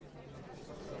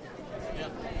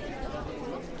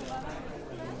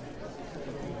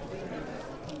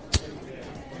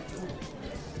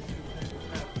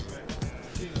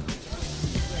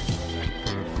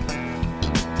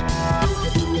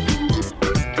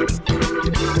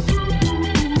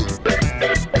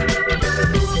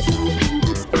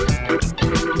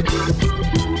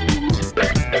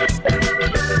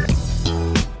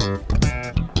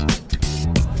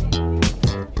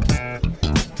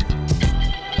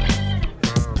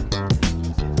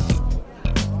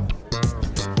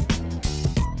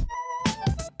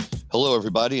Hello,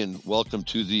 everybody, and welcome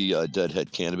to the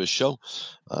Deadhead Cannabis Show.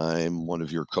 I'm one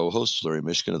of your co-hosts, Larry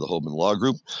Mishkin of the Hoban Law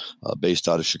Group, based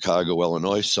out of Chicago,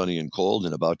 Illinois, sunny and cold,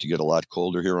 and about to get a lot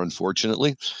colder here,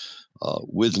 unfortunately.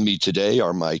 With me today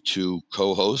are my two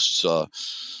co-hosts,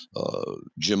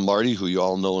 Jim Marty, who you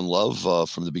all know and love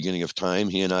from the beginning of time.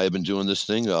 He and I have been doing this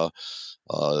thing.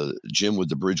 Jim with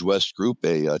the Bridge West Group,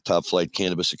 a top-flight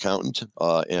cannabis accountant,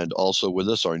 and also with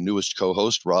us, our newest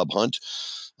co-host, Rob Hunt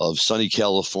of sunny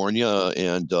California,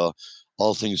 and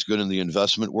all things good in the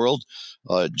investment world.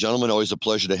 Gentlemen, always a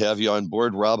pleasure to have you on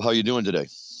board. Rob, how you doing today?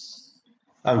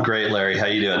 I'm great, Larry. How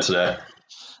you doing today?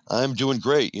 I'm doing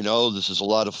great. You know, this is a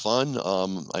lot of fun.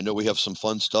 I know we have some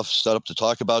fun stuff set up to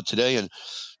talk about today, and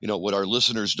what our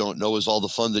listeners don't know is all the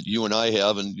fun that you and I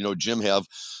have, and Jim have,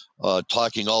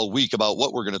 talking all week about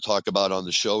what we're going to talk about on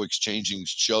the show, exchanging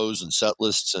shows and set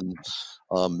lists, and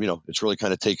it's really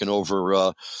kind of taken over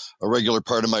a regular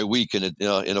part of my week in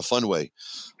a fun way.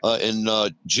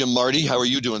 And Jim Marty, how are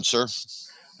you doing, sir?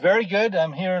 Very good.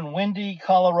 I'm here in windy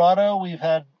Colorado. We've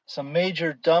had some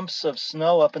major dumps of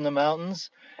snow up in the mountains,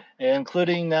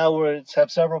 including now we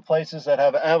have several places that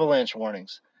have avalanche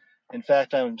warnings. In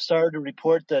fact, I'm sorry to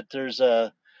report that there's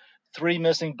 3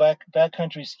 missing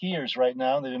backcountry skiers right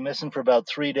now. They've been missing for about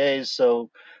 3 days, so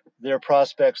their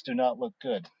prospects do not look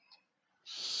good.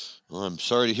 Well, I'm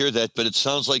sorry to hear that, but it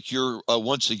sounds like you're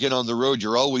once again on the road.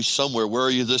 You're always somewhere. Where are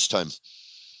you this time?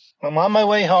 I'm on my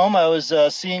way home. I was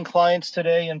seeing clients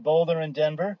today in Boulder and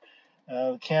Denver.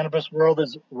 The cannabis world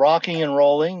is rocking and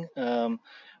rolling.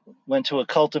 Went to a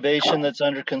cultivation that's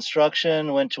under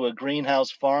construction, went to a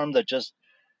greenhouse farm that just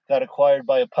got acquired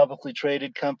by a publicly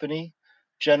traded company.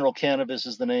 General Cannabis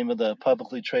is the name of the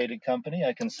publicly traded company.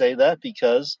 I can say that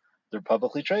because they're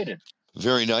publicly traded.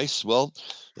 Very nice. Well,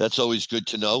 that's always good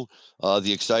to know.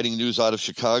 The exciting news out of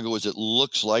Chicago is it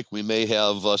looks like we may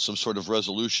have some sort of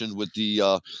resolution with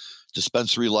the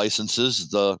dispensary licenses.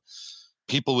 The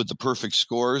people with the perfect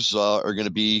scores are going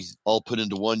to be all put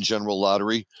into one general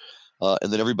lottery.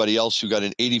 And then everybody else who got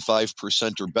an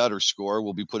 85% or better score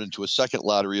will be put into a second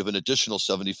lottery of an additional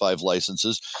 75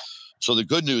 licenses. So the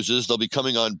good news is they'll be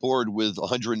coming on board with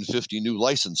 150 new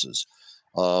licenses.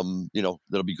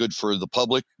 That'll be good for the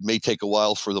public. May take a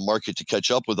while for the market to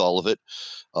catch up with all of it.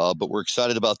 But we're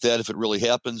excited about that. If it really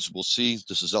happens, we'll see.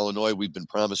 This is Illinois. We've been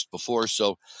promised before.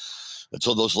 So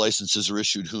until those licenses are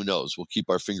issued, who knows? We'll keep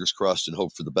our fingers crossed and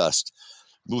hope for the best.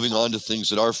 Moving on to things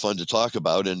that are fun to talk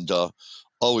about and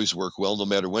always work well, no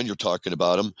matter when you're talking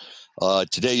about them.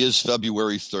 Today is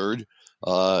February 3rd.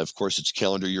 Of course, it's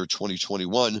calendar year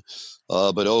 2021.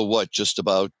 But just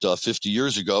about 50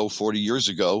 years ago, 40 years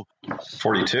ago.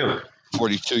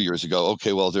 42 years ago.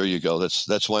 Okay, well, there you go.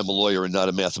 That's why I'm a lawyer and not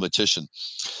a mathematician.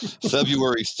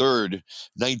 February 3rd,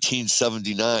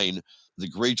 1979, the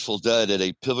Grateful Dead at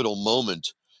a pivotal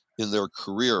moment in their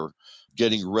career,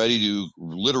 getting ready to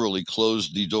literally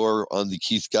close the door on the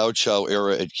Keith Gauchow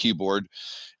era at keyboard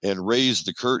and raise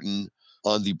the curtain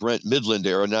on the Brent Midland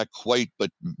era, not quite, but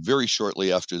very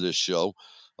shortly after this show,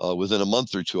 within a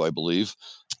month or two, I believe.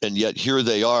 And yet here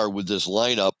they are with this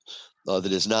lineup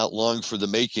that is not long for the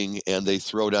making, and they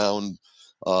throw down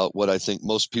what I think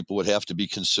most people would have to be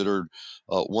considered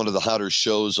one of the hotter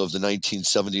shows of the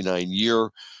 1979 year.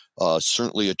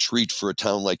 Certainly a treat for a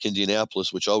town like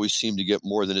Indianapolis, which always seemed to get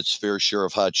more than its fair share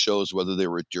of hot shows, whether they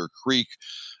were at Deer Creek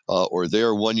or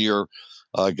there one year.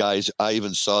 Guys, I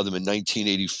even saw them in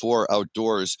 1984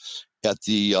 outdoors at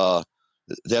the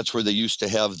that's where they used to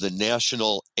have the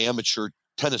National Amateur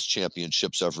Tennis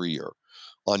Championships every year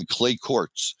on clay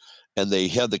courts. And they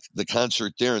had the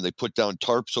concert there, and they put down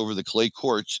tarps over the clay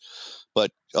courts.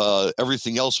 But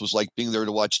everything else was like being there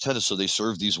to watch tennis. So they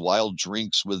served these wild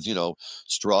drinks with,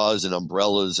 straws and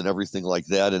umbrellas and everything like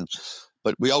that.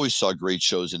 But we always saw great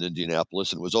shows in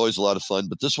Indianapolis, and it was always a lot of fun.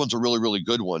 But this one's a really, really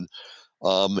good one.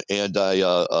 And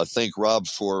I thank Rob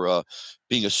for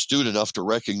being astute enough to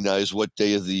recognize what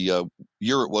day of the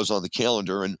year it was on the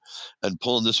calendar and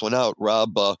pulling this one out.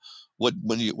 Rob,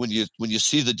 when you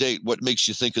see the date, what makes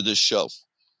you think of this show?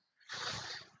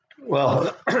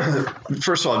 Well,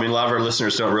 first of all, I mean, a lot of our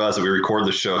listeners don't realize that we record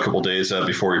the show a couple of days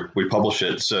before we publish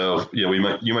it. So, you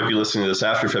might be listening to this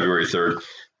after February 3rd,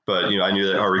 but I knew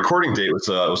that our recording date was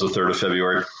the 3rd of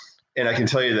February, and I can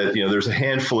tell you that there's a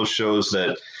handful of shows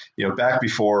that back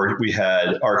before we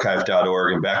had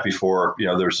archive.org and back before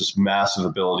there's this massive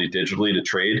ability digitally to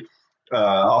trade.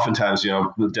 Oftentimes,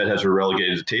 the Deadheads were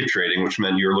relegated to tape trading, which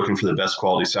meant you were looking for the best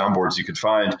quality soundboards you could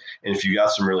find. And if you got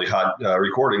some really hot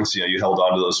recordings, you held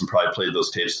on to those and probably played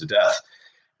those tapes to death.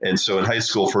 And so in high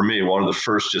school, for me, one of the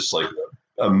first just like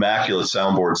immaculate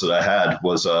soundboards that I had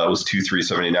was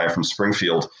 2379 from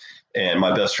Springfield. And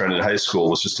my best friend in high school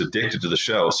was just addicted to the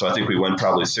show. So I think we went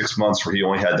probably 6 months where he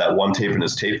only had that one tape in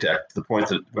his tape deck, to the point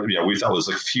that we thought it was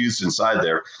like fused inside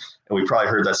there. And we probably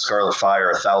heard that Scarlet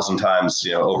Fire 1,000 times,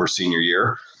 over senior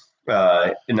year.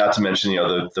 And not to mention,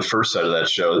 the first set of that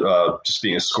show, just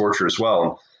being a scorcher as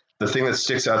well. The thing that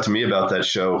sticks out to me about that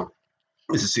show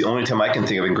is it's the only time I can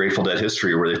think of in Grateful Dead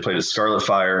history where they played a Scarlet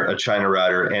Fire, a China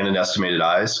Rider, and an Estimated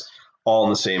Eyes all in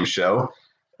the same show,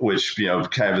 which,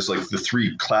 kind of is like the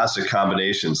three classic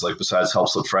combinations, like besides Help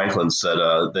Slip Franklin's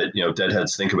that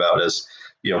Deadheads think about as,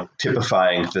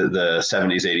 typifying the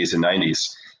 70s, 80s, and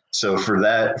 90s. So for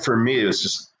me, it was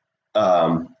just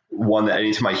one that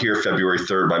anytime I hear February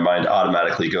 3rd, my mind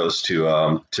automatically goes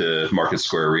to Market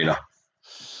Square Arena.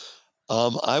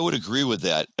 I would agree with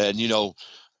that. And,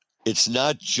 it's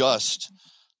not just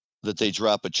that they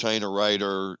drop a China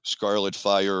Rider, Scarlet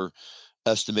Fire,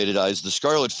 Estimated Eyes. The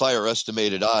Scarlet Fire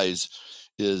Estimated Eyes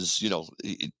is,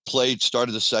 it played,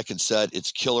 started the second set.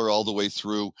 It's killer all the way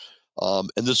through. And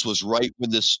this was right when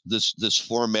this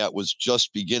format was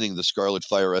just beginning, the Scarlet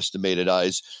Fire Estimated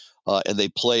Eyes. And they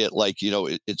play it like,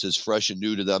 it's as fresh and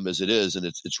new to them as it is. And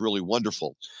it's really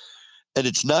wonderful. And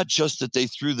it's not just that they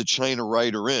threw the China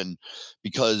Rider in,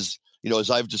 because,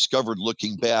 as I've discovered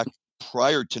looking back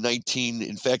prior to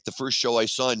in fact, the first show I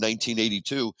saw in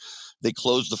 1982, they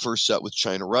closed the first set with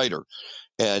China Rider.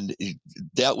 And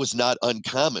that was not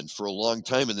uncommon for a long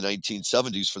time in the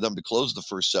 1970s for them to close the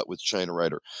first set with China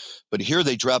Rider. But here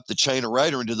they dropped the China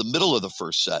Rider into the middle of the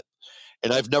first set.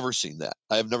 And I've never seen that.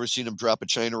 I have never seen them drop a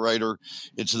China Rider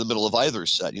into the middle of either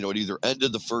set. It either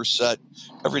ended the first set.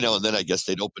 Every now and then, I guess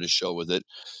they'd open a show with it,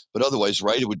 but otherwise,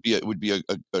 right, it would be a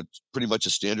pretty much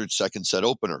a standard second set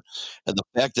opener. And the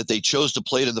fact that they chose to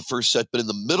play it in the first set, but in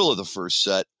the middle of the first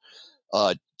set,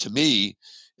 to me,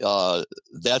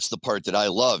 that's the part that I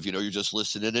love. You're just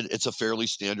listening, and it's a fairly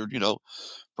standard,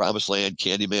 Promised Land,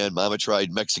 Candyman, Mama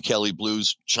Tried, Mexicali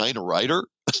Blues, China Rider.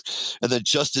 And then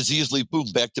just as easily, boom,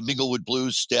 back to Minglewood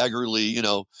Blues, Staggerly, they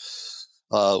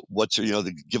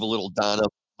give a little Donna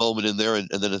moment in there, and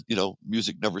then,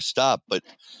 music never stopped. But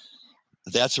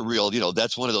that's a real,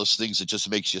 that's one of those things that just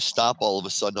makes you stop all of a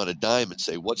sudden on a dime and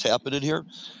say, what's happening here?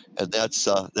 And that's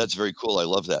very cool. I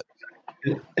love that.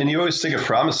 And you always think of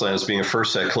Promised Land as being a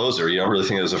first set closer. You don't really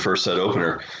think of it as a first set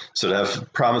opener. So to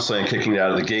have Promised Land kicking it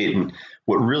out of the gate, and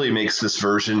what really makes this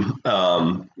version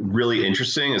really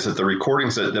interesting is that the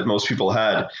recordings that most people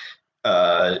had,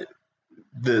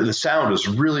 the sound was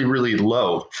really, really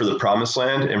low for the Promised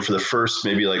Land and for the first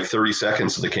maybe like 30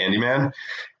 seconds of the Candyman.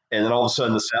 And then all of a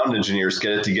sudden the sound engineers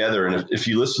get it together. And if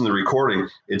you listen to the recording,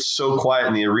 it's so quiet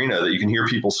in the arena that you can hear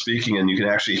people speaking, and you can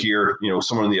actually hear,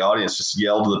 someone in the audience just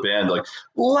yell to the band, like,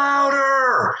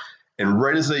 louder. And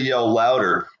right as they yell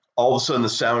louder, all of a sudden the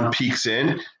sound peaks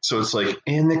in. So it's like,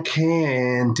 and the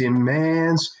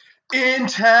Candyman's in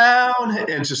town,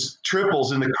 and just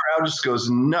triples, and the crowd just goes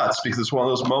nuts, because it's one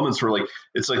of those moments where, like,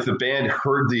 it's like the band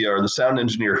heard the sound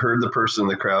engineer heard the person in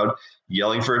the crowd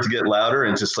yelling for it to get louder,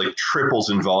 and just like triples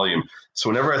in volume. So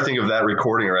whenever I think of that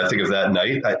recording, or I think of that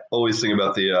night, I always think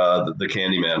about the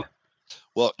Candyman.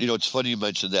 Well, it's funny you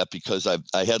mentioned that, because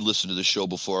I had listened to the show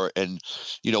before, and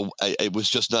it was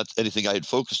just not anything I had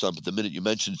focused on. But the minute you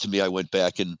mentioned it to me, I went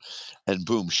back and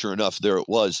boom, sure enough, there it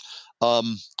was.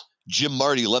 Jim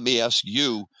Marty, let me ask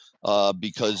you,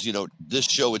 because this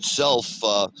show itself,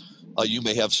 you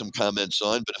may have some comments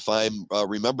on, but if I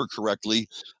remember correctly,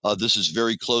 this is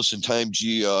very close in time,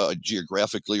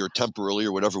 geographically or temporally,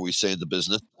 or whatever we say in the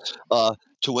business,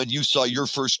 to when you saw your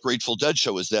first Grateful Dead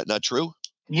show. Is that not true?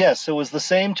 Yes, it was the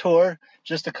same tour,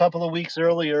 just a couple of weeks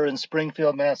earlier in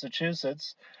Springfield,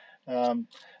 Massachusetts.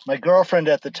 My girlfriend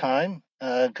at the time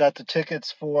got the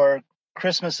tickets for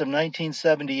Christmas of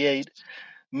 1978.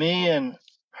 Me and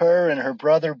her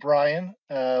brother Brian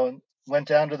went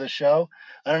down to the show.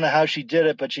 I don't know how she did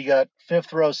it, but she got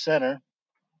fifth row center.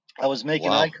 I was making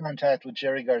eye contact with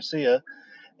Jerry Garcia,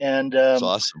 and that's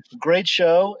awesome. Great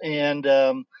show. And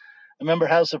I remember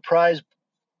how surprised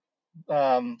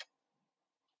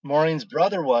Maureen's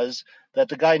brother was that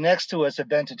the guy next to us had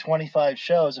been to 25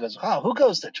 shows. He goes, wow, who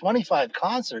goes to 25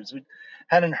 concerts? We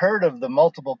hadn't heard of the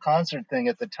multiple concert thing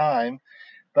at the time,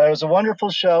 but it was a wonderful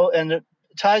show, and it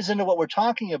ties into what we're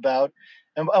talking about.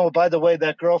 And by the way,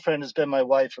 that girlfriend has been my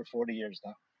wife for 40 years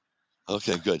now.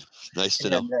 Okay, good. Nice to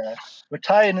know. We're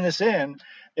tying this in.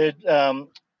 It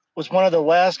was one of the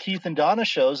last Keith and Donna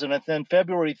shows, and then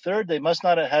February 3rd, they must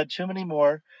not have had too many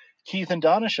more Keith and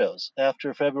Donna shows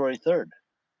after February 3rd.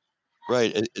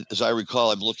 Right. As I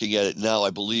recall, I'm looking at it now.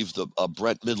 I believe the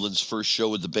Brent Midland's first show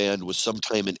with the band was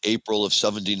sometime in April of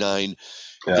 '79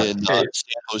 in San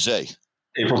Jose.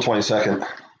 April 22nd.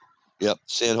 Yep,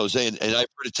 San Jose, and I've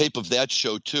heard a tape of that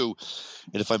show too.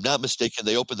 And if I'm not mistaken,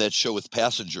 they opened that show with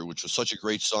 "Passenger," which was such a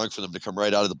great song for them to come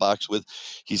right out of the box with.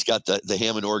 He's got the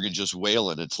Hammond organ just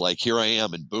wailing. It's like, "Here I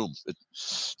am," and boom.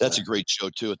 That's a great show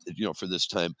too. For this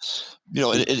time,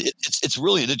 and it's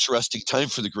really an interesting time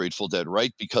for the Grateful Dead,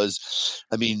 right? Because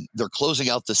I mean, they're closing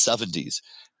out the '70s,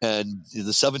 and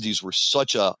the '70s were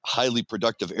such a highly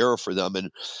productive era for them. And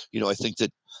I think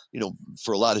that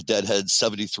for a lot of Deadheads,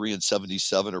 73 and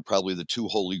 77 are probably the two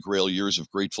holy grail years of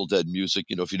Grateful Dead music.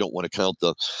 If you don't want to count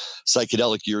the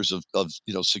psychedelic years of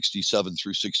 67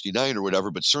 through 69 or whatever,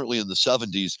 but certainly in the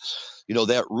 70s,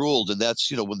 that ruled. And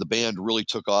that's, when the band really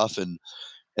took off and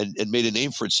made a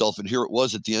name for itself. And here it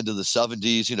was at the end of the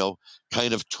 70s,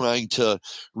 kind of trying to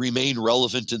remain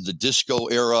relevant in the disco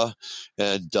era.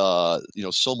 And,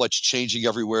 so much changing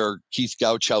everywhere. Keith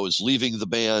Gauchow is leaving the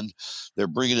band. They're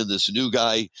bringing in this new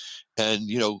guy. And,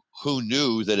 who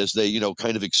knew that as they,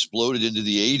 kind of exploded into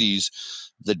the 80s,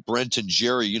 that Brent and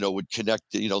Jerry, would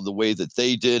connect, the way that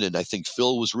they did. And I think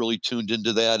Phil was really tuned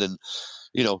into that. And,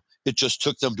 it just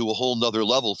took them to a whole nother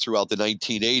level throughout the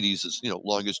 1980s, as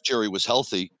long as Jerry was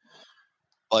healthy.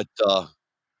 But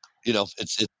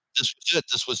this was it.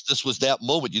 This was that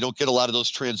moment. You don't get a lot of those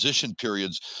transition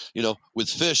periods. With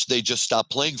Phish, they just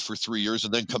stop playing for 3 years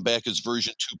and then come back as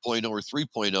version 2.0 or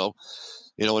 3.0.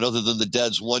 And other than the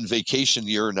Dead's one vacation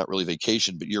year, not really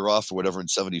vacation, but year off or whatever in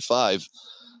 '75,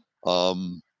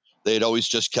 they had always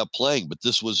just kept playing. But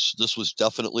this was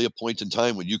definitely a point in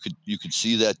time when you could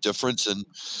see that difference. And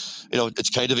it's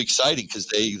kind of exciting because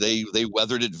they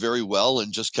weathered it very well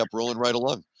and just kept rolling right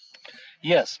along.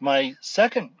 Yes, my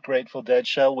second Grateful Dead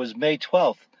show was May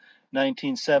 12th,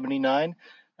 1979,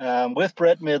 with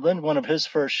Brett Midland, one of his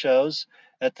first shows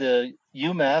at the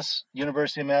UMass,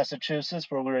 University of Massachusetts,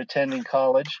 where we were attending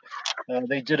college.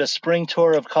 They did a spring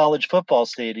tour of college football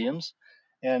stadiums,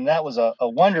 and that was a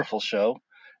wonderful show.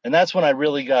 And that's when I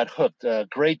really got hooked.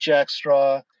 Great Jack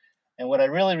Straw. And what I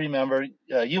really remember,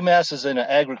 UMass is in an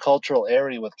agricultural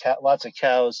area with lots of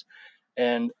cows,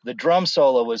 and the drum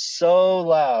solo was so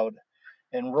loud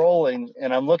and rolling,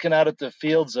 and I'm looking out at the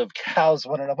fields of cows,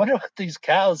 wondering, I wonder what these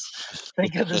cows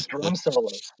think of this drum solo.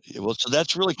 Yeah, well, so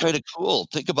that's really kind of cool.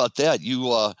 Think about that.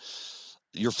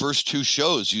 Your first two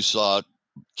shows, you saw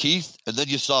Keith, and then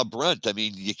you saw Brent. I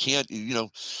mean, you can't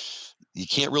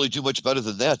really do much better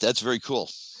than that. That's very cool.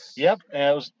 Yep,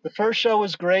 and the first show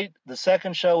was great. The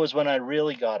second show was when I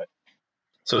really got it.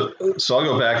 So I'll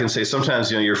go back and say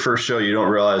sometimes, your first show, you don't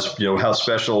realize, how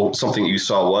special something you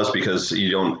saw was because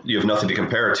you have nothing to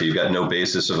compare it to. You've got no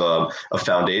basis of a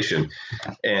foundation.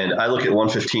 And I look at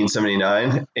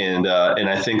 115.79 and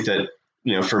I think that,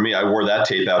 for me, I wore that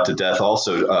tape out to death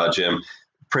also, Jim,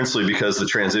 principally because the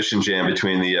transition jam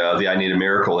between the I Need a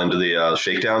Miracle into the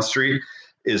Shakedown Street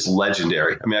is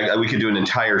legendary. I mean, we could do an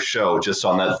entire show just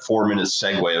on that 4-minute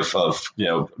segue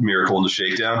of Miracle into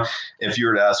Shakedown. If you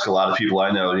were to ask a lot of people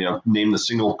I know, name the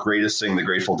single greatest thing the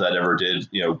Grateful Dead ever did,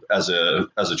 as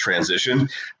a transition,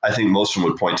 I think most of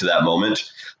them would point to that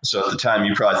moment. So at the time,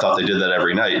 you probably thought they did that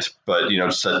every night, but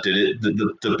just did it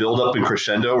the build up and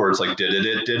crescendo where it's like did it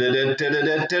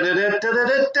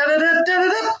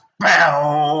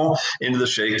into the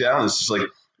Shakedown. It's just like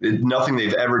nothing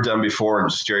they've ever done before, and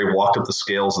just Jerry walked up the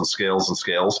scales and scales and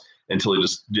scales until he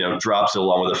just drops it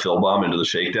along with a fill bomb into the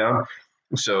Shakedown.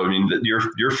 So I mean,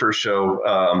 your first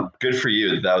show, good for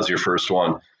you. That was your first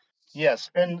one.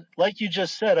 Yes, and like you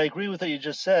just said, I agree with what you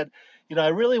just said. I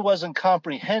really wasn't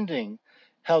comprehending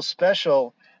how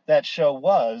special that show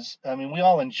was. I mean, we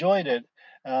all enjoyed it,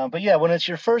 but yeah, when it's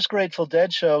your first Grateful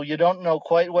Dead show, you don't know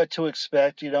quite what to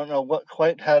expect. You don't know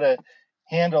quite how to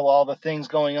handle all the things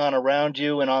going on around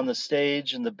you and on the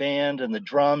stage and the band and the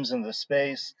drums and the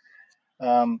space.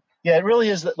 Yeah, it really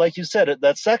is, like you said,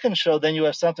 that second show, then you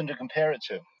have something to compare it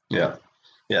to. Yeah.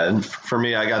 Yeah. And for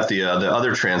me, I got the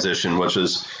other transition, which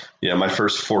is, my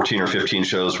first 14 or 15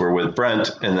 shows were with Brent.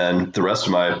 And then the rest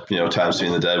of my, time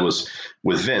seeing the Dead was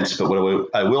with Vince. But what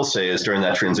I will say is during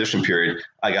that transition period,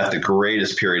 I got the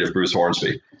greatest period of Bruce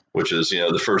Hornsby, which is,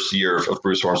 the first year of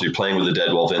Bruce Hornsby playing with the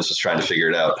Dead while Vince was trying to figure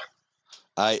it out.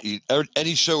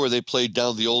 Any show where they played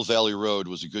Down the Old Valley Road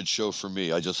was a good show for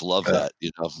me. I just love that. They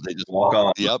just walk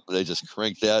on. Yep, they just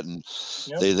cranked that, and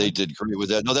they did great with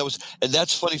that. No, and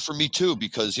that's funny for me too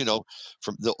because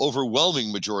from the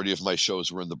overwhelming majority of my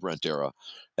shows were in the Brent era,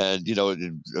 and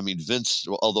I mean Vince.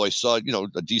 Although I saw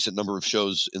a decent number of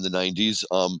shows in the '90s,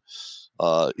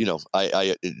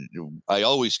 I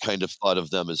always kind of thought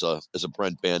of them as a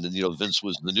Brent band, and Vince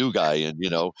was the new guy, and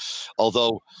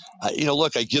although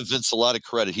look, I give Vince a lot of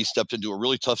credit. He stepped into a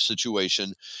really tough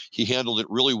situation. He handled it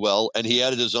really well, and he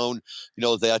added his own.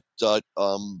 That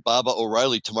Baba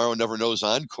O'Reilly "Tomorrow Never Knows"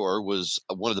 encore was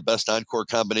one of the best encore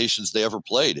combinations they ever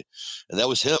played, and that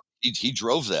was him. He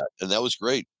drove that, and that was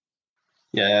great.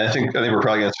 Yeah, I think we're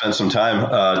probably going to spend some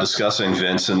time discussing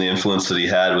Vince and the influence that he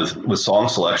had with song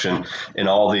selection and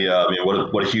all the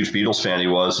what a huge Beatles fan he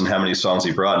was and how many songs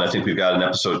he brought. And I think we've got an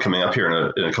episode coming up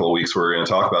here in a couple of weeks where we're going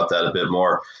to talk about that a bit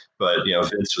more. But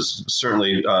Vince was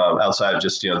certainly outside of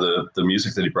just the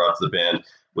music that he brought to the band,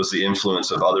 was the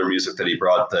influence of other music that he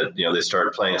brought that they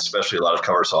started playing, especially a lot of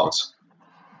cover songs.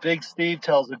 Big Steve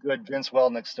tells a good Vince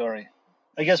Welnick story.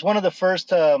 I guess one of the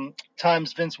first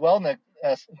times Vince Welnick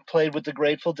played with the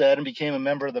Grateful Dead and became a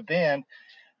member of the band,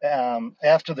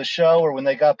 after the show or when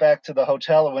they got back to the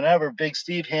hotel or whenever, Big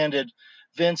Steve handed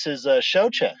Vince his show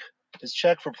check, his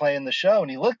check for playing the show.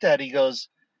 And he looked at it, he goes,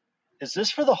 "Is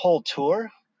this for the whole tour?"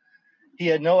 He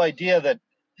had no idea that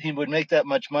he would make that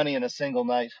much money in a single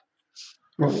night.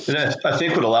 Well, I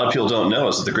think what a lot of people don't know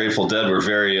is that the Grateful Dead were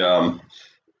very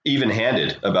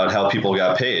even-handed about how people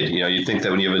got paid. You'd think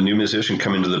that when you have a new musician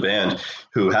come into the band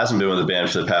who hasn't been with the band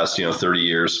for the past 30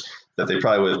 years, that they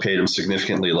probably would have paid him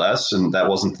significantly less, and that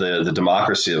wasn't the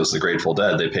democracy. It was the Grateful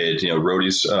Dead. They paid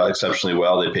roadies exceptionally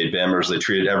well. They paid band members. They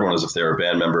treated everyone as if they were a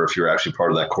band member if you were actually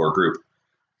part of that core group,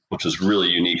 which was really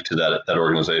unique to that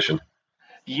organization.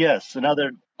 Yes,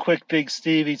 another quick Big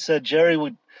Steve. He said Jerry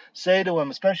would say to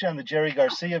him, especially on the Jerry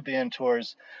Garcia band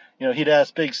tours, he'd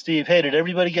ask Big Steve, "Hey, did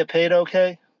everybody get paid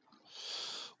okay?"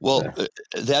 Well,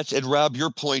 that's, and Rob, your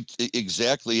point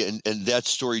exactly, and that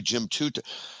story, Jim, too.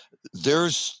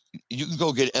 You can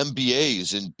go get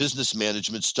MBAs in business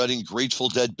management studying Grateful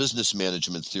Dead business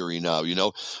management theory now,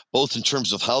 both in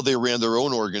terms of how they ran their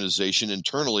own organization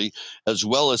internally, as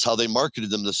well as how they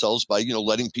marketed themselves by,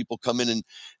 letting people come in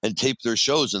and tape their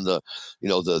shows, and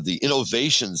the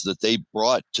innovations that they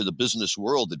brought to the business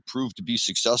world that proved to be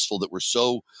successful, that were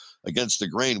so against the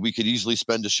grain. We could easily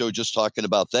spend a show just talking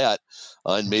about that,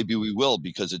 and maybe we will,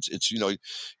 because it's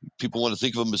people want to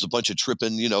think of them as a bunch of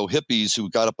tripping hippies who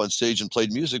got up on stage and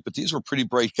played music, but these were pretty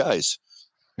bright guys.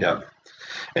 Yeah.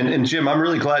 And Jim, I'm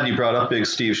really glad you brought up Big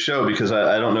Steve's show, because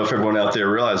I don't know if everyone out there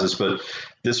realizes, but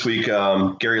this week,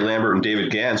 Gary Lambert and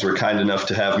David Gans were kind enough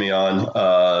to have me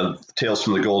on Tales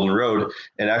from the Golden Road,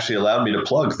 and actually allowed me to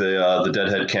plug the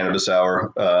Deadhead Cannabis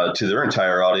Hour to their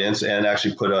entire audience, and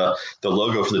actually put the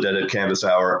logo for the Deadhead Cannabis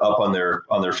Hour up on their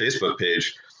Facebook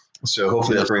page. So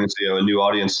hopefully that brings a new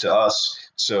audience to us.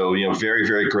 So, very,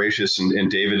 very gracious.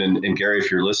 And David and Gary,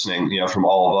 if you're listening, from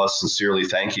all of us, sincerely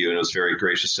thank you. And it was very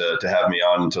gracious to have me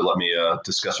on and to let me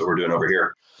discuss what we're doing over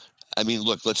here. I mean,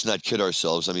 look, let's not kid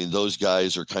ourselves. I mean, those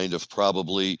guys are kind of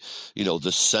probably,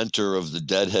 the center of the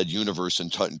Deadhead universe in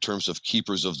terms of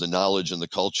keepers of the knowledge and the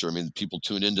culture. I mean, people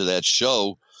tune into that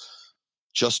show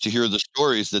just to hear the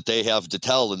stories that they have to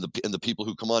tell, and the people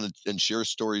who come on and share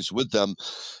stories with them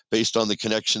based on the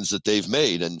connections that they've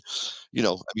made. And,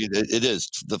 I mean, it is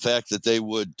the fact that they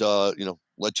would,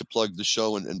 let you plug the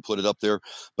show and put it up there.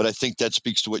 But I think that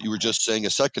speaks to what you were just saying a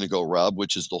second ago, Rob,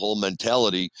 which is the whole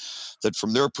mentality that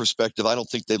from their perspective, I don't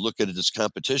think they look at it as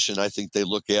competition. I think they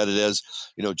look at it as,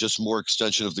 just more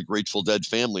extension of the Grateful Dead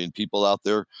family, and people out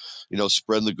there,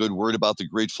 spreading the good word about the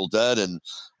Grateful Dead and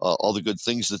all the good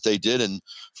things that they did. And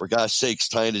for God's sakes,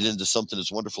 tying it into something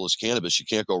as wonderful as cannabis, you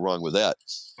can't go wrong with that.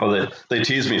 Oh, they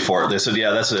teased me for it. They said, yeah,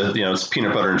 that's it's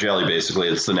peanut butter and jelly, basically.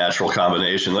 It's the natural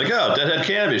combination. Like, oh, Deadhead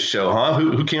Cannabis Show, huh?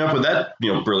 Who came up with that,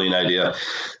 brilliant idea?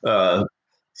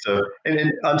 So,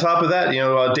 and on top of that,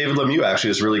 David Lemieux actually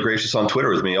was really gracious on Twitter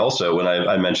with me also when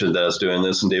I mentioned that I was doing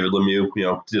this, and David Lemieux,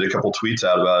 did a couple tweets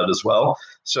out about it as well.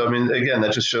 So, I mean, again,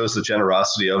 that just shows the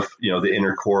generosity of, the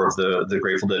inner core of the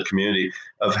Grateful Dead community,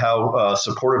 of how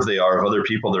supportive they are of other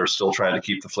people that are still trying to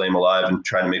keep the flame alive and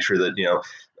trying to make sure that,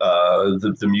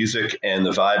 the music and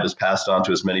the vibe is passed on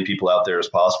to as many people out there as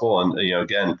possible. And,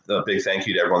 again, a big thank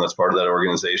you to everyone that's part of that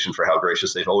organization for how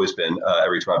gracious they've always been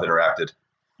every time I've interacted.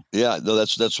 Yeah, no,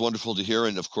 that's wonderful to hear.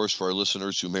 And of course, for our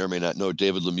listeners who may or may not know,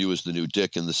 David Lemieux is the new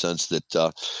Dick, in the sense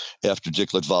that after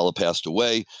Dick Latvala passed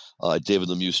away, David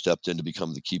Lemieux stepped in to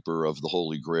become the keeper of the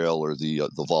Holy Grail, or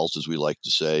the vault, as we like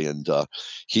to say. And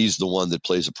he's the one that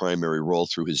plays a primary role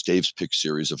through his Dave's Pick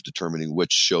series of determining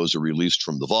which shows are released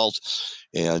from the vault.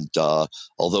 And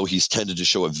although he's tended to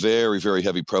show a very, very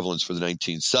heavy prevalence for the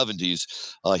 1970s,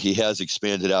 he has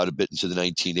expanded out a bit into the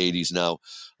 1980s now,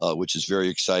 which is very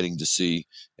exciting to see.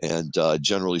 And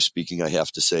generally speaking, I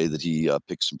have to say that he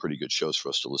picked some pretty good shows for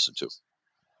us to listen to.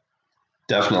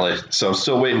 Definitely. So I'm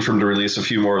still waiting for him to release a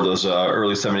few more of those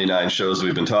early '79 shows that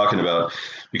we've been talking about,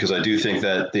 because I do think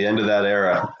that the end of that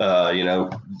era, I know,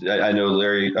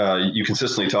 Larry, you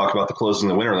consistently talk about the closing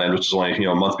of the Winterland, which is only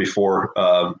a month before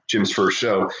Jim's first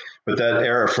show, but that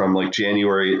era from like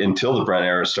January until the Brent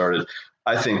era started,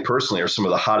 I think personally are some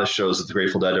of the hottest shows that the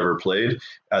Grateful Dead ever played.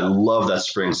 I love that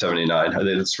Spring '79.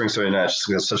 The Spring '79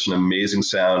 just has such an amazing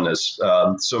sound. There's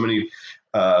so many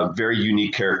very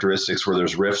unique characteristics where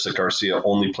there's riffs that Garcia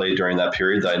only played during that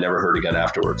period that I never heard again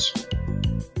afterwards.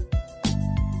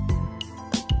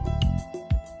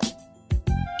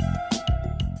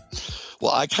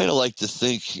 Well, I kind of like to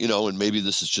think, and maybe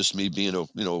this is just me being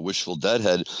a wishful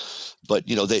Deadhead, but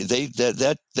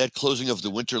that closing of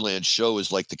the Winterland show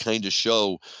is like the kind of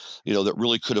show, that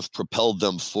really could have propelled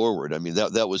them forward. I mean,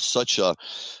 that was such a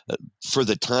for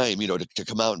the time, to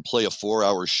come out and play a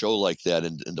 4-hour show like that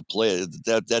and to play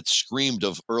it, that screamed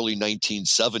of early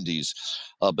 1970s.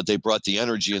 But they brought the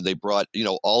energy and they brought,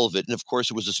 all of it. And of course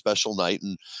it was a special night,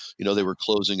 and, they were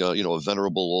closing a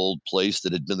venerable old place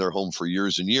that had been their home for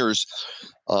years and years.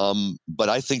 But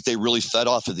I think they really fed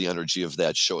off of the energy of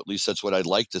that show. At least that's what I'd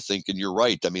like to think. And you're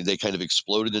right. I mean, they kind of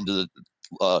exploded into the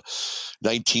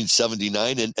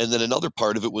 1979, and then another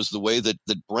part of it was the way that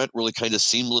Brent really kind of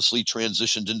seamlessly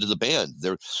transitioned into the band.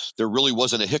 There really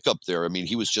wasn't a hiccup there. I mean,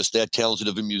 he was just that talented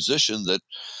of a musician that,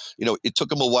 it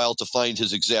took him a while to find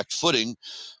his exact footing,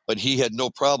 but he had no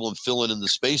problem filling in the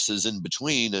spaces in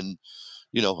between. And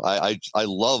I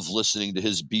love listening to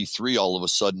his B3 all of a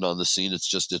sudden on the scene. It's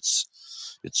just it's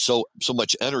so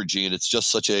much energy, and it's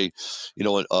just such a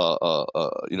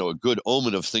a good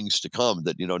omen of things to come,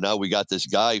 that now we got this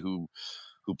guy who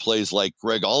plays like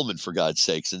Greg Allman, for God's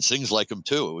sakes, and sings like him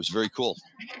too. It was very cool.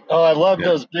 Oh, I love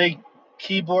those big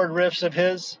keyboard riffs of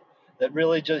his that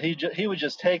really he would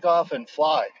just take off and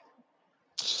fly.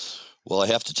 Well, I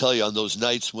have to tell you, on those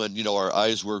nights when, our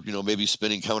eyes were, maybe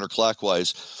spinning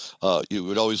counterclockwise, you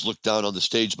would always look down on the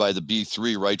stage by the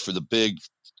B3, right, for the big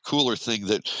cooler thing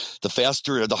that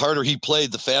the harder he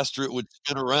played, the faster it would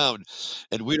spin around.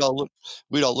 And we'd all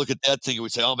look at that thing and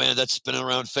we'd say, oh man, that's spinning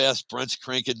around fast. Brent's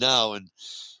cranking now. And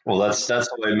well, that's the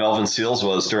way Melvin Seals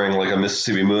was during like a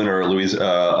Mississippi Moon or a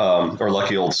or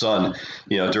Lucky Old Sun.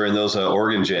 During those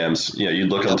organ jams, you'd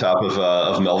look on top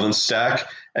of Melvin's stack,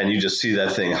 and you just see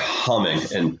that thing humming.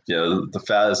 And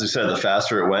as you said, the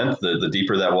faster it went, the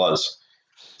deeper that was.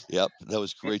 Yep, that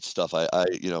was great stuff. I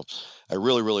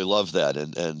really, really love that,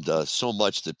 and so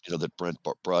much that that Brent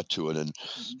brought to it, and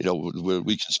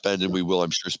we can spend, and we will,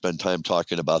 I'm sure, spend time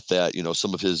talking about that.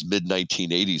 Some of his mid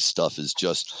 1980s stuff is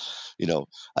just,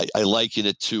 I liken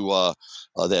it to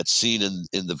that scene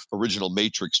in the original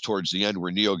Matrix towards the end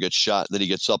where Neo gets shot, and then he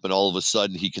gets up, and all of a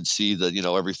sudden he can see that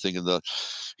everything in the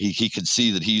he can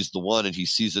see that he's the one, and he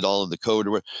sees it all in the code.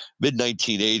 Mid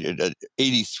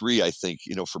 1983, I think,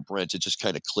 for Brent, it just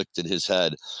kind of clicked in his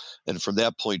head, and from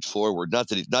that point forward, not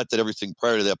that everything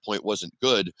prior to that point wasn't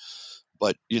good,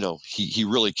 but he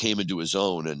really came into his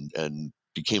own and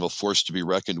became a force to be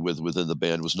reckoned with within the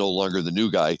band. Was no longer the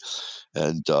new guy,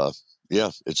 and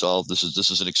this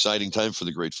is an exciting time for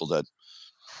the Grateful Dead.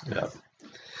 Yeah.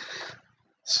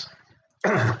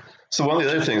 So one of the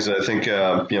other things that I think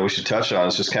we should touch on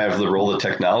is just kind of the role that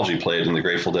technology played in the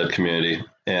Grateful Dead community.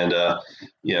 And I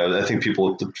think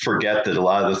people forget that a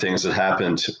lot of the things that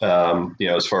happened,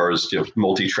 as far as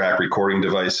multi-track recording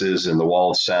devices and the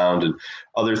wall of sound and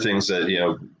other things that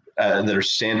that are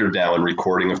standard now in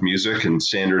recording of music and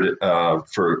standard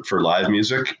for live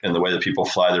music and the way that people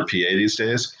fly their PA these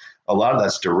days. A lot of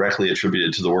that's directly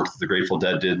attributed to the work that the Grateful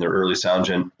Dead did and their early sound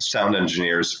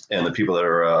engineers and the people that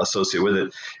are associated with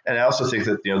it. And I also think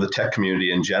that, the tech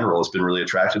community in general has been really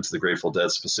attracted to the Grateful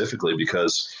Dead specifically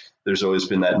because there's always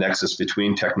been that nexus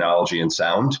between technology and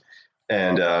sound.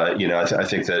 And, I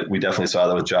think that we definitely saw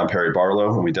that with John Perry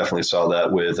Barlow, and we definitely saw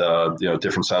that with,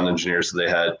 different sound engineers that they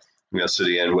had,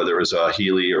 sitting in, whether it was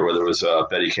Healy or whether it was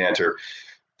Betty Cantor.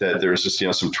 That there's just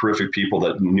some terrific people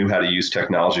that knew how to use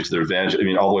technology to their advantage. I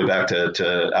mean, all the way back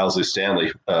to Owsley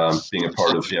Stanley being a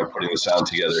part of putting the sound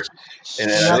together.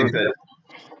 And I think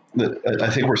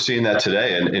that we're seeing that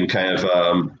today, in kind of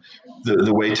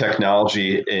the way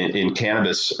technology in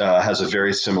cannabis has a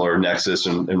very similar nexus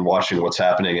in watching what's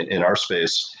happening in our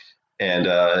space. And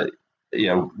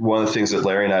one of the things that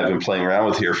Larry and I have been playing around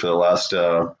with here for the last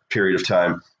period of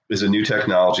time is a new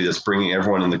technology that's bringing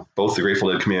everyone in both the Grateful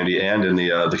Dead community and in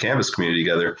the cannabis community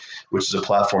together, which is a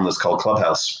platform that's called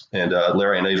Clubhouse. And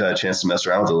Larry, I know you've had a chance to mess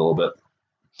around with it a little bit.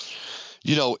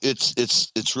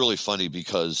 It's really funny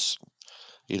because,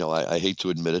 I hate to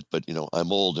admit it, but,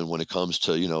 I'm old. And when it comes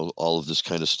to, all of this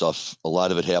kind of stuff, a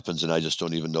lot of it happens and I just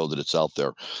don't even know that it's out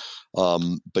there.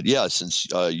 But yeah, since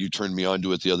you turned me on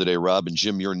to it the other day, Rob, and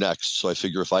Jim, you're next. So I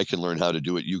figure if I can learn how to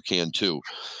do it, you can too.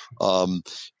 Um,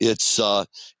 it's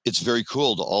very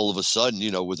cool to all of a sudden,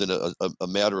 within a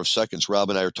matter of seconds, Rob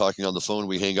and I are talking on the phone.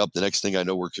 We hang up. The next thing I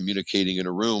know, we're communicating in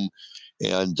a room,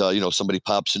 and somebody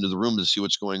pops into the room to see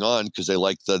what's going on because they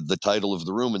like the title of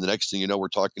the room. And the next thing you know, we're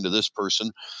talking to this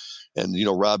person. And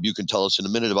Rob, you can tell us in a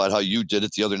minute about how you did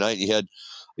it the other night. You had,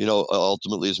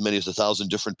 ultimately as many as 1,000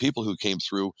 different people who came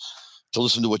through to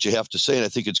listen to what you have to say. And I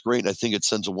think it's great. And I think it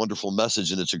sends a wonderful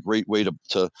message, and it's a great way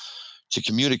to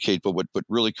communicate. But what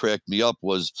really cracked me up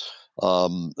was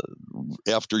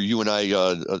after you and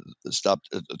I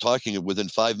stopped talking, within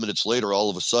 5 minutes later, all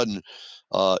of a sudden,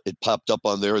 it popped up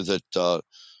on there that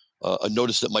a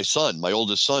notice that my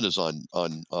oldest son, is on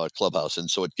Clubhouse, and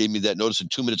so it gave me that notice. And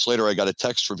 2 minutes later, I got a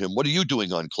text from him. "What are you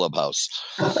doing on Clubhouse?"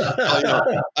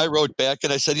 I wrote back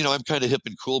and I said, I'm kind of hip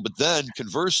and cool. But then,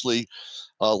 conversely,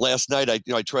 last night,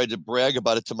 I tried to brag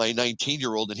about it to my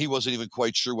 19-year-old, and he wasn't even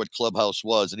quite sure what Clubhouse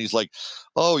was. And he's like,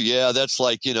 "Oh yeah, that's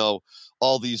like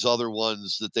all these other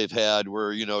ones that they've had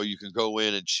where you can go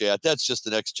in and chat. That's just the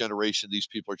next generation. These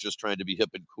people are just trying to be hip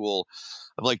and cool."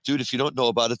 I'm like, "Dude, if you don't know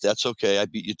about it, that's okay. I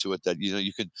beat you to it. That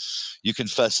you can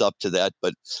fess up to that."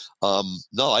 But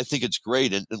no, I think it's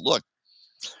great. And look,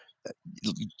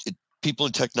 people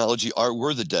in technology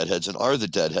were the deadheads and are the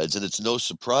deadheads, and it's no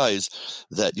surprise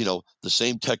that the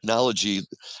same technology. I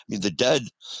mean, the Dead.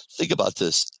 Think about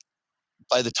this.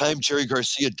 By the time Jerry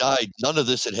Garcia died, none of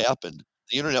this had happened.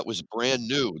 The internet was brand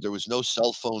new. There was no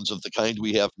cell phones of the kind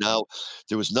we have now.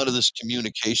 There was none of this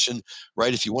communication,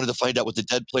 right? If you wanted to find out what the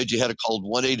Dead played, you had to call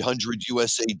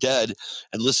 1-800-USA-DEAD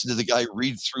and listen to the guy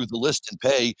read through the list and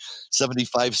pay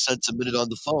 75 cents a minute on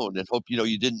the phone and hope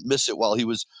you didn't miss it while he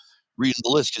was reading the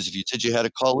list, because if you did, you had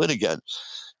to call in again.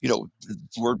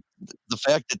 We're the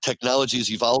fact that technology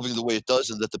is evolving the way it does,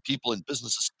 and that the people in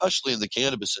business, especially in the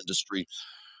cannabis industry,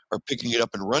 are picking it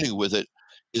up and running with it,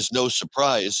 is no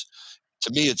surprise.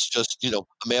 To me, it's just, a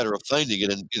matter of finding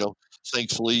it. And,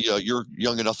 thankfully, you're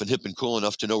young enough and hip and cool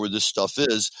enough to know where this stuff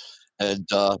is. And,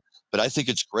 but I think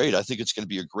it's great. I think it's going to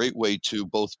be a great way to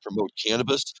both promote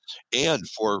cannabis and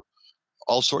for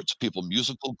all sorts of people,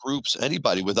 musical groups,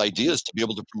 anybody with ideas, to be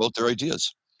able to promote their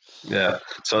ideas. Yeah.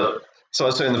 So I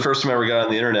was saying the first time I ever got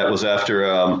on the internet was after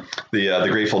the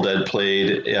Grateful Dead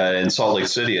played in Salt Lake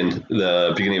City in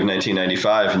the beginning of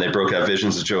 1995, and they broke out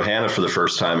Visions of Johanna for the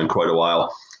first time in quite a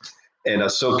while. And I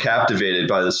was so captivated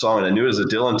by the song, and I knew it was a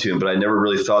Dylan tune, but I never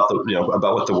really thought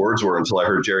about what the words were until I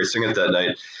heard Jerry sing it that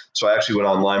night. So I actually went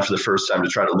online for the first time to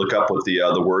try to look up what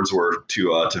the words were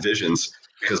to Visions,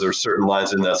 because there were certain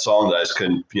lines in that song that I just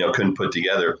couldn't put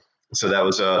together. So that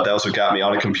was what got me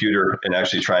on a computer and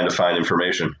actually trying to find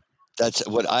information. That's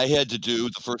what I had to do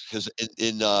the first, because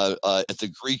in at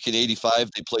the Greek in '85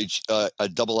 they played a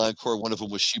double encore. One of them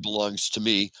was "She Belongs to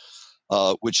Me,"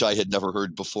 which I had never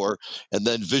heard before, and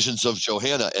then "Visions of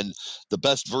Johanna." And the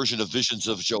best version of "Visions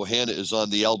of Johanna" is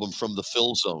on the album From the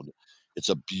Fill Zone. It's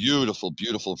a beautiful,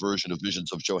 beautiful version of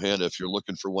 "Visions of Johanna" if you're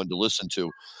looking for one to listen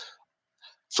to.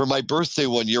 For my birthday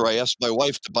one year, I asked my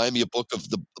wife to buy me a book of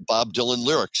the Bob Dylan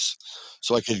lyrics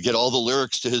so I could get all the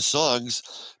lyrics to his songs,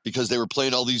 because they were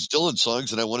playing all these Dylan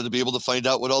songs and I wanted to be able to find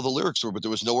out what all the lyrics were, but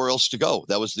there was nowhere else to go.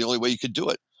 That was the only way you could do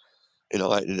it.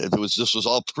 This was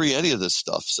all pre any of this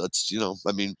stuff. So it's,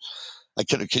 I mean,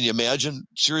 can you imagine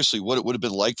seriously what it would have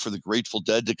been like for the Grateful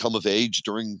Dead to come of age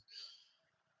during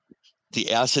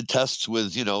the acid tests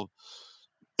with,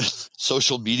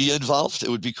 social media involved? It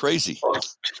would be crazy.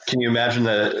 Can you imagine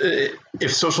that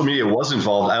if social media was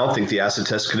involved? I don't think the acid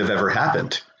test could have ever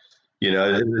happened.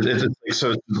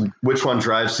 So which one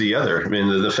drives the other? I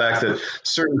mean, the fact that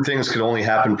certain things could only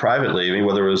happen privately. I mean,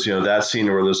 whether it was that scene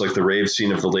or there's like the rave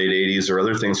scene of the late '80s or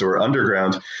other things that were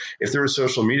underground. If there was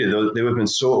social media, they would have been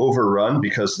so overrun,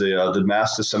 because the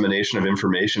mass dissemination of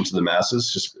information to the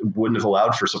masses just wouldn't have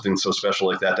allowed for something so special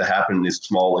like that to happen in these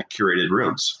small, like, curated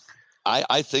rooms.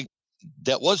 I think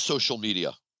that was social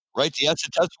media, right? The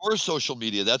acid tests were social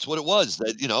media. That's what it was.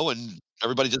 That and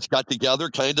everybody just got together,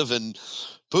 kind of, and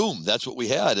boom, that's what we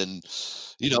had. And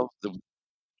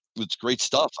it's great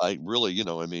stuff. I really,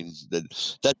 I mean,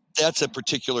 that's a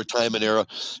particular time and era.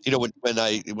 When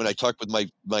I talk with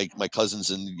my cousins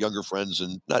and younger friends,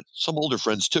 and not some older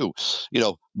friends too,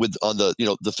 with on the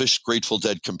the Phish Grateful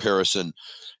Dead comparison.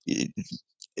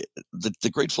 the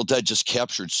Grateful Dead just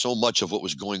captured so much of what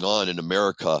was going on in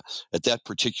America at that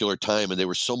particular time, and they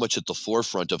were so much at the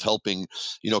forefront of helping,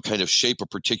 kind of shape a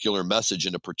particular message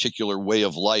and a particular way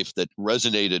of life that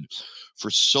resonated for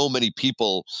so many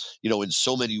people, in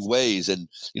so many ways. And,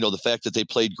 the fact that they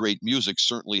played great music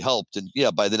certainly helped. And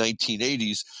yeah, by the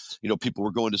 1980s, people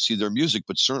were going to see their music,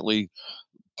 but certainly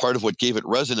part of what gave it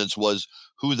resonance was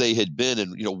who they had been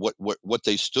and what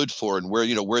they stood for, and where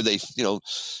they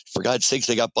for God's sakes,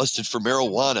 they got busted for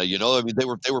marijuana. I mean,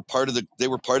 they were part of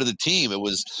the team.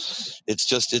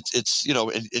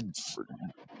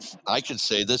 I can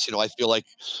say this, I feel like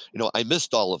I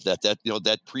missed all of that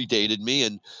that predated me.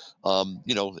 And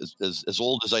as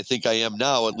old as I think I am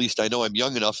now, at least I know I'm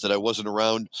young enough that I wasn't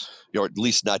around, at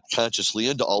least not consciously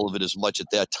into all of it as much at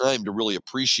that time to really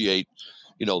appreciate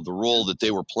the role that they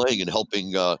were playing in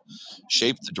helping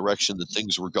shape the direction that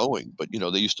things were going. But,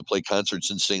 they used to play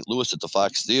concerts in St. Louis at the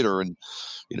Fox Theater, and,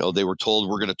 they were told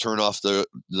we're going to turn off the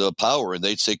power, and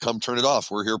they'd say, come turn it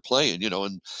off. We're here playing, or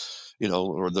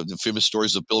the famous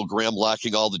stories of Bill Graham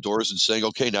locking all the doors and saying,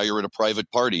 okay, now you're in a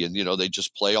private party, and, they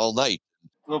just play all night.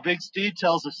 Well, Big Steve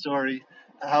tells a story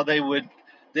how they would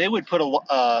put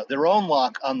their own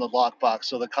lock on the lockbox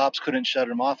so the cops couldn't shut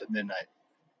them off at midnight.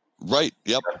 Right.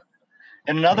 Yep.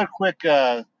 And another quick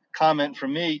comment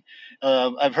from me,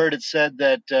 I've heard it said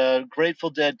that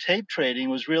Grateful Dead tape trading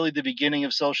was really the beginning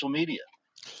of social media.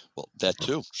 Well, that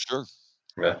too, sure.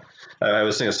 Yeah, I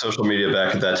was thinking social media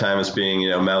back at that time as being,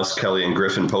 Mouse, Kelly, and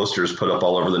Griffin posters put up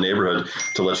all over the neighborhood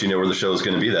to let you know where the show is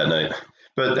going to be that night.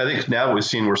 But I think now we've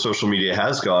seen where social media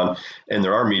has gone, and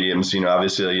there are mediums,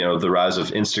 obviously, the rise of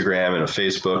Instagram and of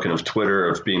Facebook and of Twitter,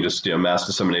 of being just, mass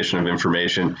dissemination of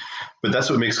information. But that's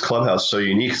what makes Clubhouse so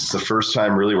unique. It's the first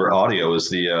time really where audio is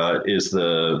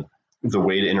the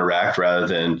way to interact rather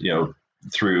than,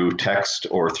 through text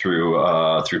or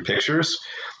through pictures.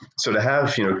 So to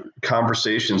have,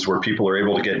 conversations where people are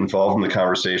able to get involved in the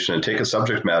conversation and take a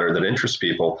subject matter that interests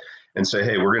people and say,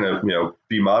 hey, we're going to,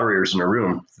 be moderators in a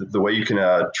room. The way you can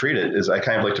treat it is, I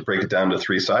kind of like to break it down to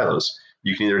 3 silos.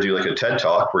 You can either do like a TED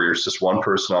Talk where you're just one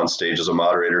person on stage as a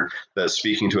moderator that's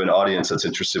speaking to an audience that's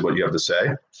interested in what you have to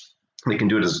say. You can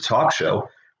do it as a talk show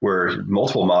where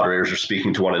multiple moderators are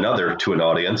speaking to one another to an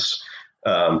audience.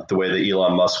 The way that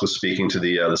Elon Musk was speaking to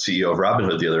the CEO of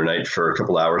Robinhood the other night for a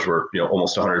couple hours, where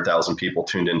almost 100,000 people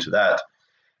tuned into that.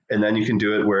 And then you can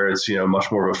do it where it's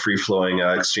much more of a free-flowing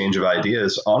exchange of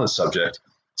ideas on a subject.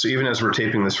 So even as we're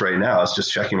taping this right now, I was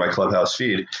just checking my Clubhouse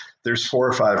feed. There's 4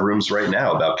 or 5 rooms right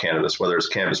now about cannabis, whether it's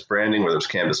cannabis branding, whether it's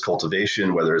cannabis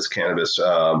cultivation, whether it's cannabis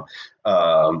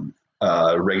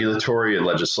regulatory and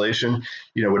legislation.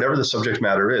 Whatever the subject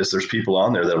matter is, there's people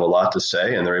on there that have a lot to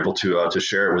say, and they're able to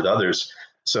share it with others.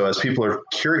 So as people are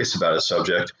curious about a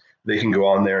subject, they can go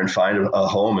on there and find a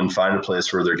home and find a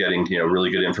place where they're getting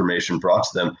really good information brought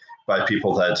to them by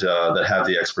people that have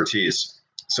the expertise.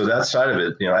 So that side of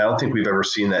it, I don't think we've ever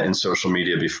seen that in social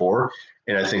media before,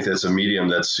 and I think that's a medium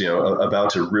that's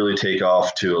about to really take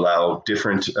off to allow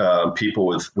different people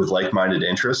with like-minded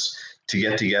interests to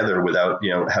get together without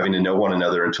having to know one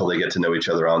another until they get to know each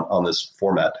other on this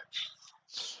format.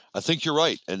 I think you're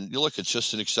right. And look, it's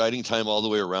just an exciting time all the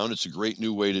way around. It's a great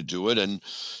new way to do it. And,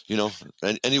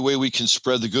 and any way we can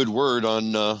spread the good word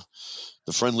on the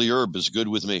friendly herb is good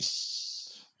with me.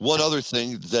 One other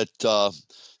thing that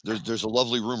there's a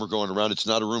lovely rumor going around. It's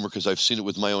not a rumor because I've seen it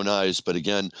with my own eyes. But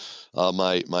again,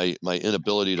 my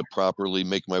inability to properly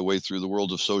make my way through the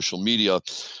world of social media.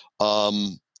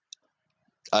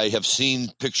 I have seen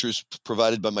pictures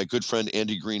provided by my good friend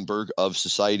Andy Greenberg of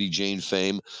Society Jane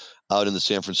fame out in the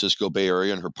San Francisco Bay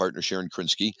Area, and her partner Sharon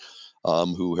Krinsky,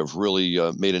 who have really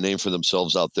made a name for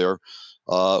themselves out there,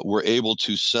 were able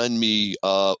to send me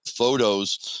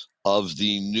photos of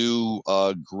the new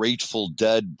Grateful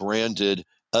Dead branded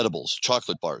edibles,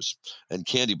 chocolate bars and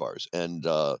candy bars. And,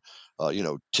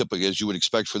 typically, as you would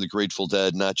expect for the Grateful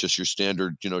Dead, not just your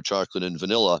standard, chocolate and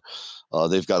vanilla.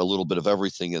 They've got a little bit of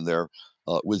everything in there.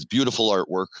 With beautiful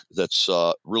artwork that's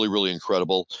really, really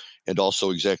incredible, and also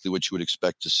exactly what you would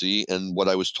expect to see. And what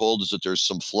I was told is that there's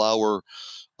some flower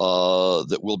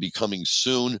that will be coming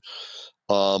soon.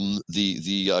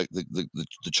 The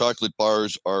chocolate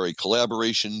bars are a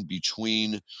collaboration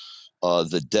between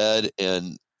the Dead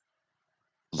and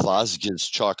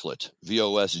Vosges Chocolate,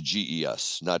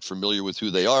 Vosges. Not familiar with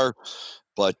who they are,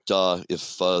 but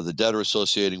if the Dead are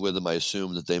associating with them, I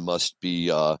assume that they must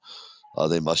be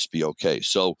okay.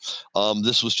 So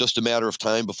this was just a matter of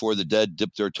time before the Dead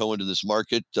dip their toe into this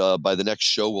market. By the next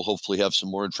show, we'll hopefully have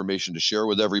some more information to share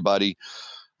with everybody.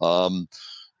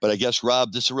 But I guess,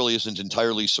 Rob, this really isn't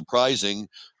entirely surprising,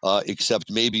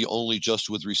 except maybe only just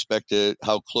with respect to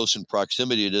how close in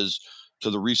proximity it is to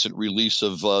the recent release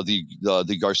of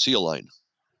the Garcia line.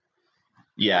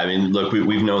 Yeah, I mean, look,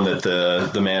 we've known that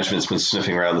the management's been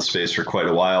sniffing around the space for quite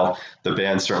a while. The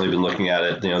band's certainly been looking at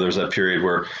it. There's that period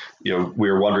where, we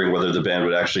were wondering whether the band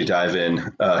would actually dive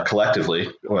in collectively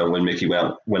when Mickey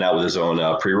went out with his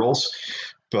own pre-rolls.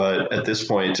 But at this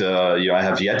point, I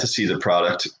have yet to see the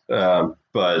product,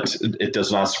 but it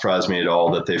does not surprise me at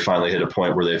all that they finally hit a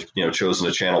point where they've, chosen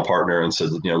a channel partner and said,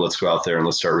 let's go out there and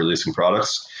let's start releasing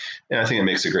products. And I think it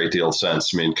makes a great deal of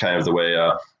sense. I mean, kind of the way,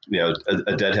 a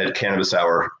Deadhead Cannabis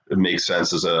Hour makes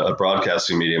sense as a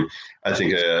broadcasting medium. I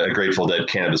think a Grateful Dead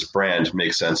cannabis brand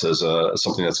makes sense as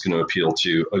something that's going to appeal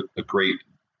to a great,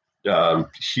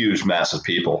 huge mass of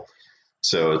people.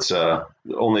 So it's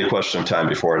only a question of time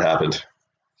before it happened.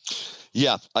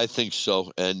 Yeah, I think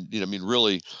so. And,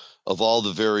 really, of all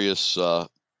the various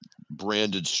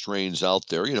branded strains out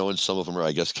there, and some of them are,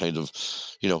 I guess, kind of,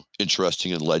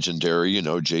 interesting and legendary.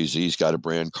 Jay-Z's got a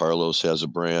brand, Carlos has a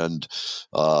brand,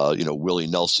 Willie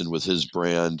Nelson with his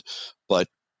brand. But,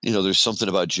 there's something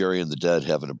about Jerry and the Dead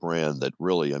having a brand that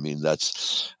really,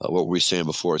 that's what we were saying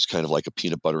before. It's kind of like a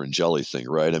peanut butter and jelly thing,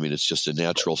 right? I mean, it's just a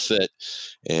natural fit.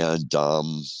 And,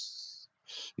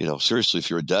 seriously, if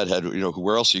you're a Deadhead,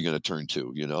 where else are you going to turn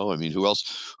to? Who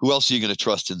else are you going to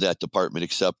trust in that department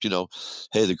except,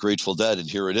 hey, the Grateful Dead, and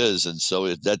here it is. And so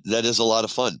that is a lot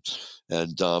of fun.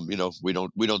 And,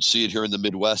 we don't see it here in the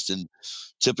Midwest, and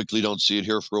typically don't see it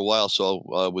here for a while. So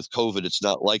with COVID, it's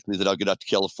not likely that I'll get out to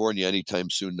California anytime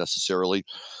soon necessarily.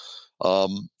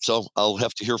 So I'll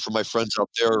have to hear from my friends out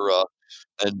there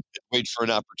and wait for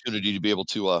an opportunity to be able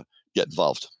to get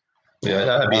involved.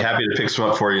 Yeah, I'd be happy to pick some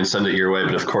up for you and send it your way.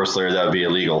 But of course, Larry, that would be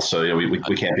illegal. So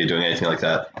we can't be doing anything like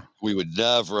that. We would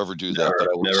never, ever do that.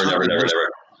 Never.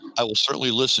 I will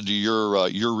certainly listen to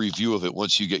your review of it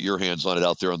once you get your hands on it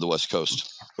out there on the West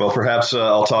Coast. Well, perhaps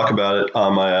I'll talk about it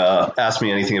on my Ask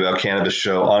Me Anything About Cannabis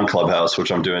show on Clubhouse,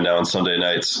 which I'm doing now on Sunday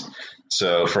nights.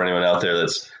 So for anyone out there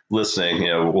that's listening,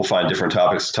 we'll find different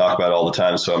topics to talk about all the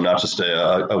time. So I'm not just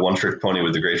a one-trick pony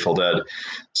with the Grateful Dead.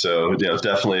 So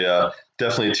definitely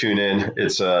tune in.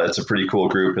 It's a pretty cool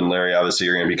group. And Larry, obviously,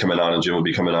 you're going to be coming on, and Jim will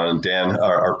be coming on, and Dan,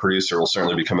 our producer, will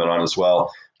certainly be coming on as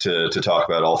well to talk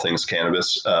about all things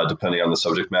cannabis, depending on the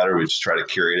subject matter. We just try to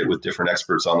curate it with different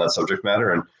experts on that subject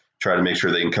matter and try to make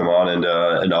sure they can come on and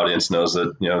an audience knows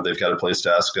that they've got a place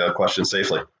to ask questions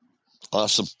safely.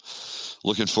 Awesome.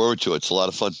 Looking forward to it. It's a lot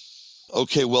of fun.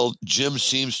 Okay, well, Jim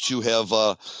seems to have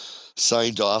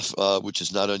signed off, which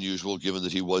is not unusual given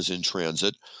that he was in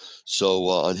transit. So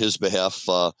on his behalf,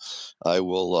 I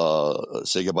will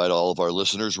say goodbye to all of our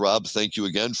listeners. Rob, thank you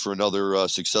again for another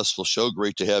successful show.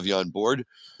 Great to have you on board.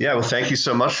 Yeah, well, thank you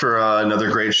so much for another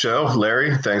great show,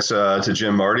 Larry. Thanks to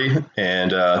Jim Marty,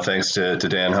 and thanks to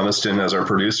Dan Humiston as our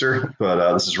producer.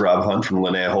 But this is Rob Hunt from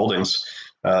Linnea Holdings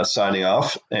signing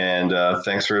off, and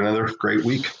thanks for another great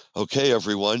week. Okay,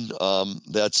 everyone.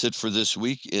 That's it for this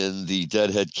week in the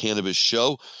Deadhead Cannabis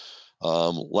Show.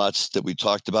 Lots that we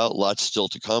talked about, lots still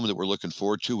to come that we're looking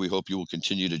forward to. We hope you will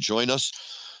continue to join us,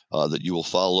 that you will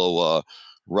follow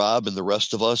Rob and the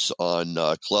rest of us on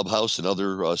Clubhouse and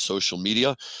other social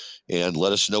media, and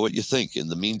let us know what you think. In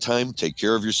the meantime, take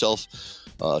care of yourself,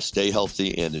 stay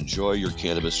healthy, and enjoy your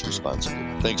cannabis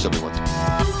responsibly. Thanks, everyone.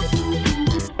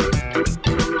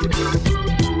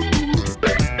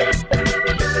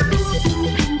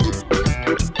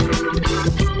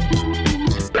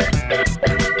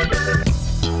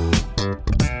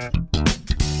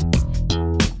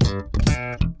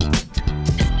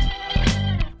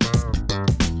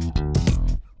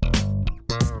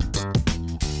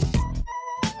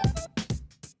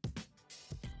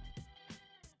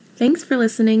 Thanks for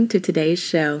listening to today's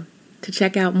show. To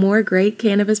check out more great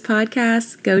cannabis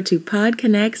podcasts, go to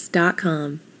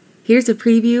podconnects.com. Here's a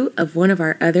preview of one of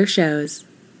our other shows.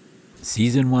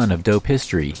 Season 1 of Dope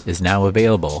History is now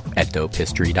available at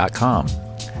dopehistory.com.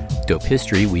 Dope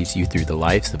History weaves you through the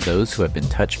lives of those who have been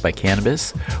touched by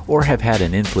cannabis or have had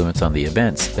an influence on the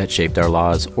events that shaped our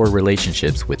laws or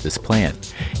relationships with this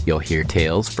plant. You'll hear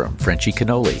tales from Frenchie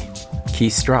Cannoli,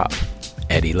 Keith Strop,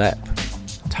 Eddie Lepp,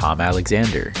 Tom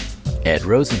Alexander, Ed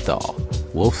Rosenthal,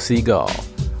 Wolf Seagal,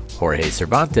 Jorge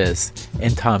Cervantes,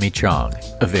 and Tommy Chong.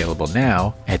 Available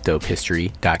now at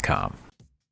dopehistory.com.